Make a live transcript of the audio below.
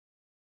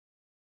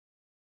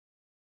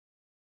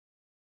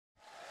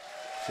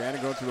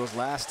Shannon going through those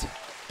last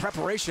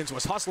preparations,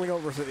 was hustling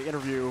over to the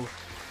interview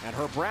and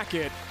her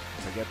bracket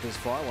to get this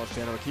far. While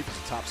Shannon O'Keefe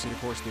is the top seed, of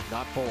course, did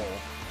not bowl.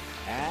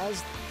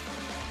 As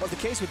was the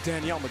case with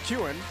Danielle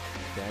McEwen.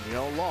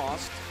 Danielle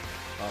lost.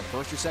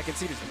 First or second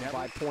seed is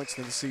 5 points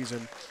in the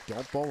season.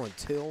 Don't bowl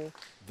until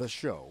the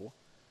show.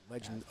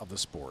 Legend of the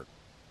sport.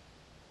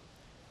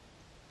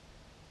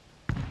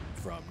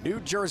 From New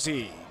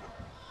Jersey,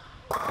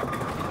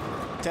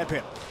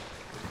 10-pin.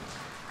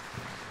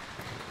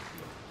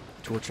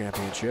 Tour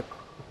Championship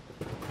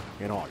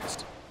in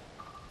August.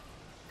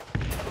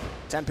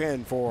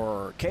 10-pin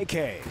for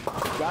KK.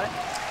 Got it.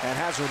 And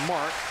has her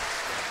mark.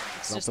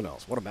 Something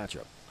else. What a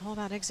matchup. All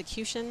about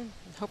execution,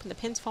 hoping the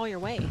pins fall your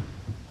way.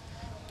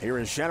 Here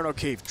is Shannon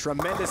O'Keefe.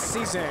 Tremendous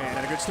season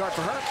and a good start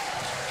for her.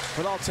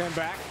 With all 10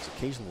 back. She's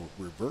occasionally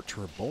revert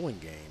to her bowling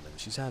game, and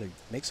she's had to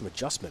make some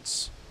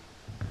adjustments.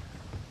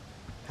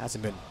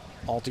 Hasn't been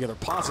altogether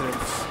positive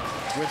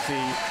with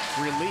the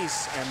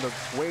release and the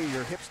way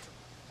your hips.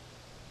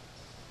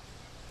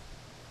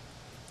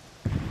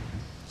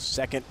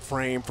 Second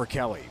frame for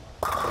Kelly.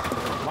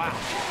 Wow,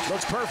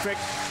 looks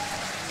perfect.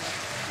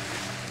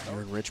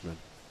 Here in Richmond.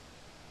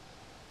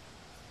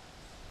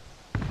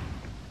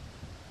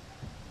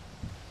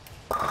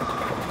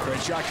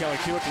 Great shot, Kelly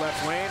Kulick,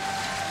 left lane.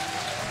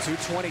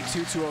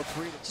 222,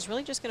 203. She's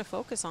really just going to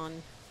focus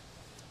on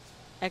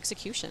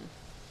execution.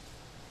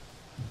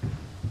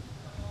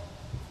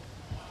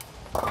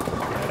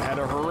 And had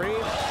to hurry.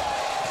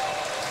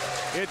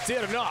 It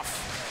did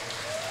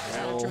enough. She's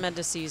had a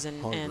tremendous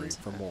season, and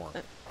for more.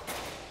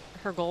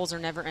 Her goals are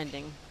never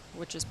ending,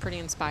 which is pretty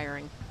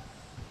inspiring.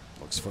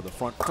 Looks for the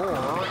front four,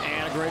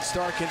 and a great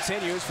start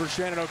continues for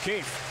Shannon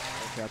O'Keefe.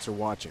 Cats are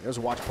watching. There's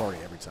a watch party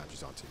every time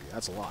she's on TV.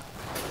 That's a lot.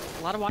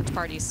 A lot of watch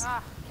parties.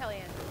 Ah,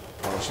 Kelly.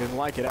 Oh, she didn't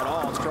like it at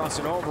all. It's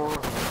crossing over.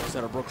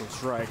 Center Brooklyn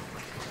strike.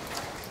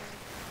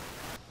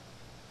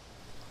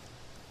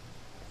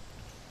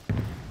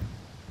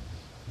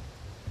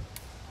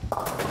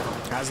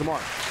 Has the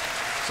mark.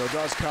 So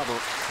does cover,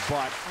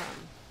 but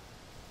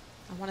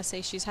I want to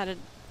say she's had an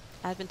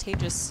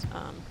advantageous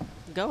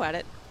go at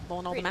it,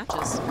 bowling all the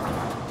matches.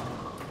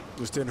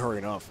 Just didn't hurry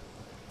enough.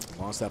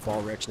 Lost that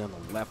ball direction on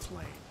the left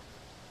lane.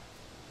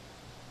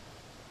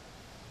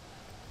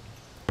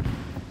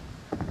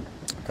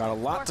 Got a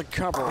lot to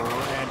cover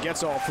and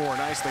gets all four.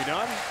 Nicely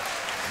done.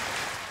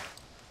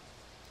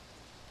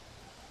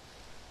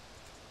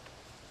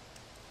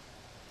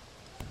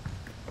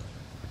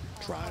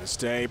 Try to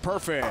stay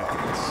perfect.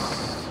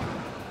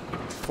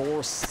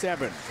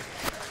 4-7.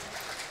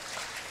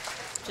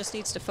 Just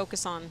needs to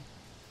focus on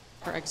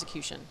her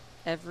execution.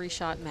 Every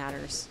shot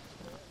matters.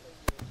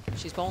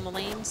 She's bowling the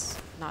lanes,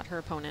 not her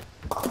opponent.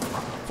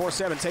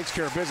 4-7 takes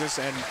care of business,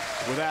 and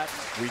with that,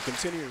 we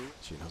continue.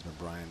 She and husband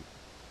Brian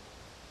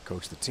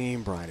coach the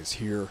team. Brian is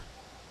here.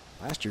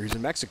 Last year, he's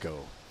in Mexico.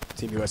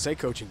 Team USA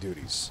coaching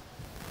duties.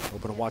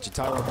 Hoping to watch a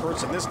title in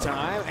person this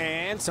time,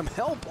 and some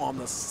help on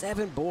the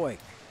 7. Boy,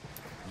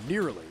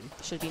 nearly.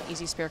 Should be an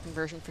easy spare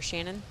conversion for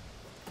Shannon.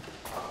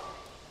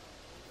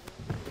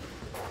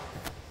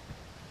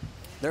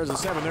 There's a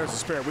 7, there's a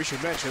spare. We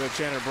should mention that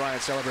Shannon and Brian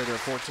celebrated their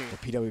 14th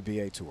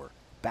PWBA tour.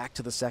 Back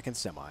to the second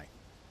semi.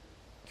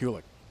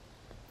 Kulick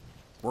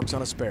works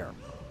on a spare.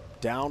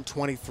 Down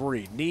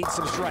 23, needs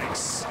some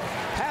strikes.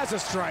 Has a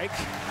strike.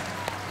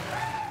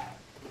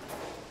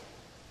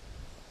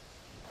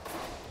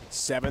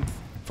 7th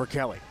for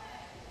Kelly.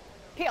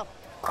 Heel.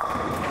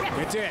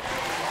 It did.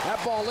 That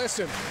ball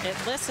listened. It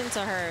listened to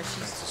her.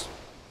 She's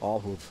all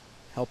who've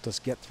helped us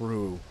get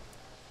through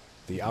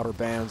the outer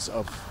bands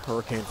of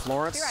Hurricane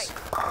Florence.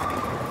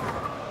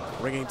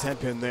 Right. Ringing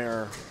 10-pin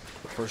there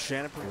for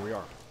Shannon. Here we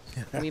are.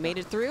 We made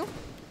it through.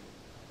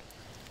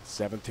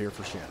 7th here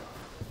for Shannon.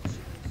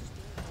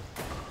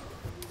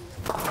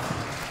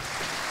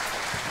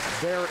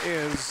 There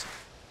is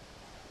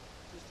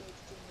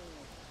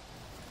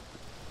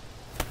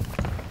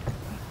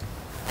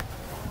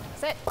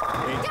Sit.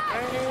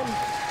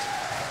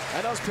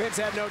 And those pins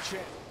have no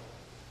chance.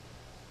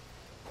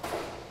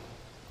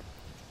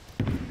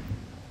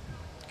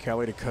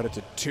 Kelly to cut it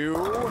to 2.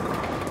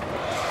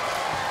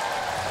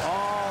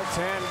 All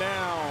 10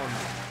 down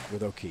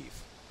with O'Keefe.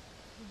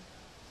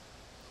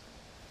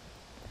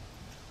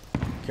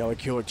 Kelly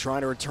Kulick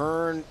trying to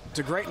return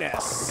to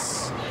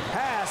greatness.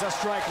 Has a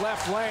strike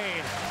left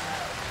lane.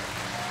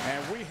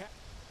 And we have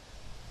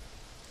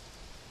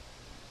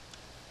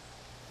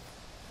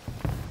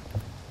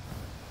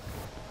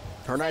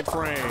her 9th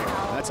frame.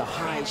 That's a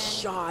high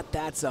shot.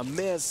 That's a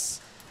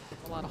miss.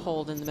 A lot of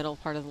hold in the middle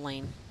part of the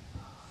lane.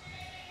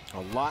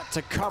 A lot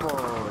to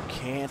cover.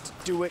 Can't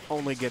do it.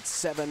 Only gets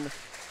 7.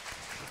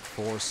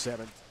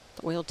 4-7.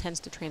 The oil tends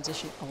to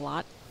transition a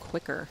lot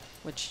quicker,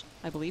 which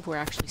I believe we're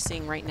actually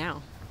seeing right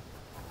now.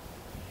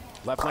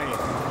 Left lane,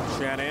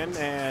 Shannon,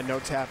 and no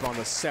tap on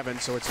the 7,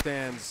 so it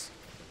stands.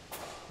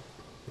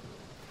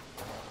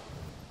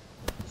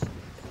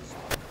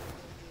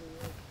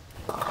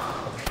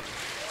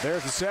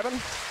 There's the 7.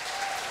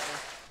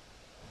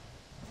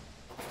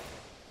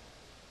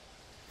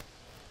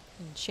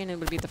 And Shannon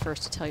would be the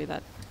first to tell you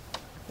that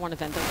one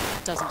event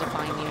doesn't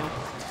define you.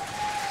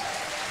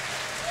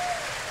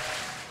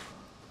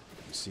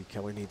 You see,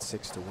 Kelly needs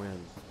 6 to win.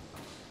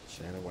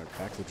 Shannon went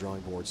back to the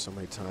drawing board so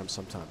many times,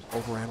 sometimes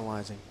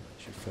overanalyzing.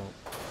 She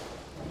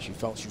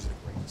felt she was in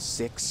a great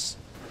 6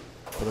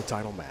 for the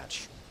title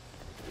match.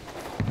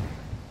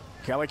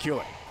 Kelly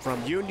Kulick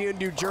from Union,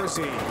 New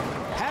Jersey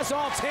has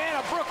all 10,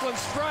 a Brooklyn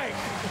strike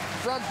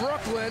from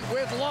Brooklyn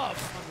with love.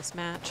 On this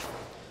match,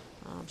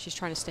 she's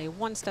trying to stay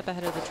one step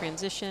ahead of the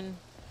transition.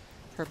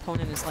 Her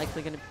opponent is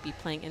likely going to be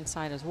playing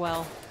inside as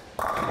well.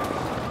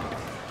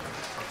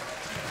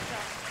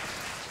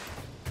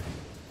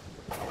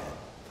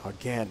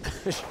 Again,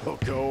 she'll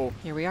go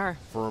Here we are.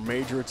 for a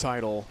major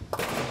title.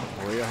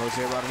 Maria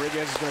Jose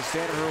Rodriguez is going to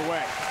stand in her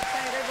way.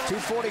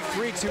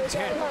 243,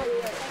 210.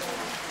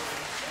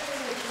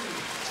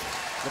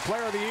 The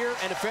player of the year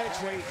and defending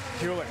weight,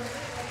 Kulick.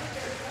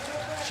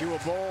 She will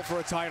bowl for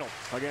a title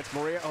against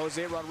Maria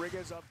Jose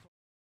Rodriguez.